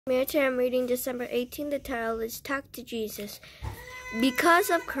Mary, I'm reading December 18. The title is Talk to Jesus.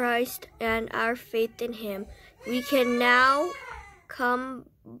 Because of Christ and our faith in Him, we can now come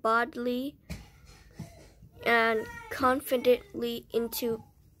boldly and confidently into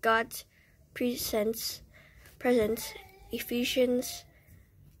God's presence. Ephesians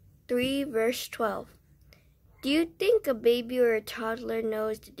 3 verse 12. Do you think a baby or a toddler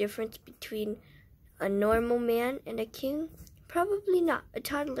knows the difference between a normal man and a king? Probably not. A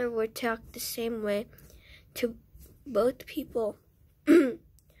toddler would talk the same way to both people.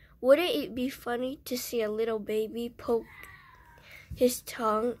 Wouldn't it be funny to see a little baby poke his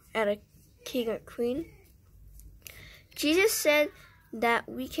tongue at a king or queen? Jesus said that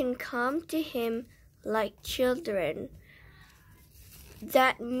we can come to Him like children.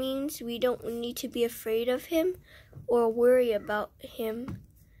 That means we don't need to be afraid of Him or worry about Him,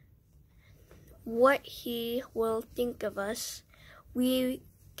 what He will think of us. We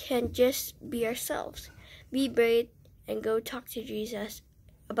can just be ourselves, be brave, and go talk to Jesus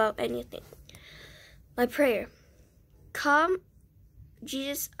about anything. My prayer.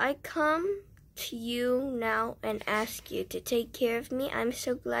 Jesus, I come to you now and ask you to take care of me. I'm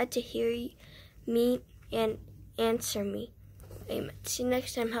so glad to hear me and answer me. Amen. See you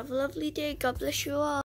next time. Have a lovely day. God bless you all.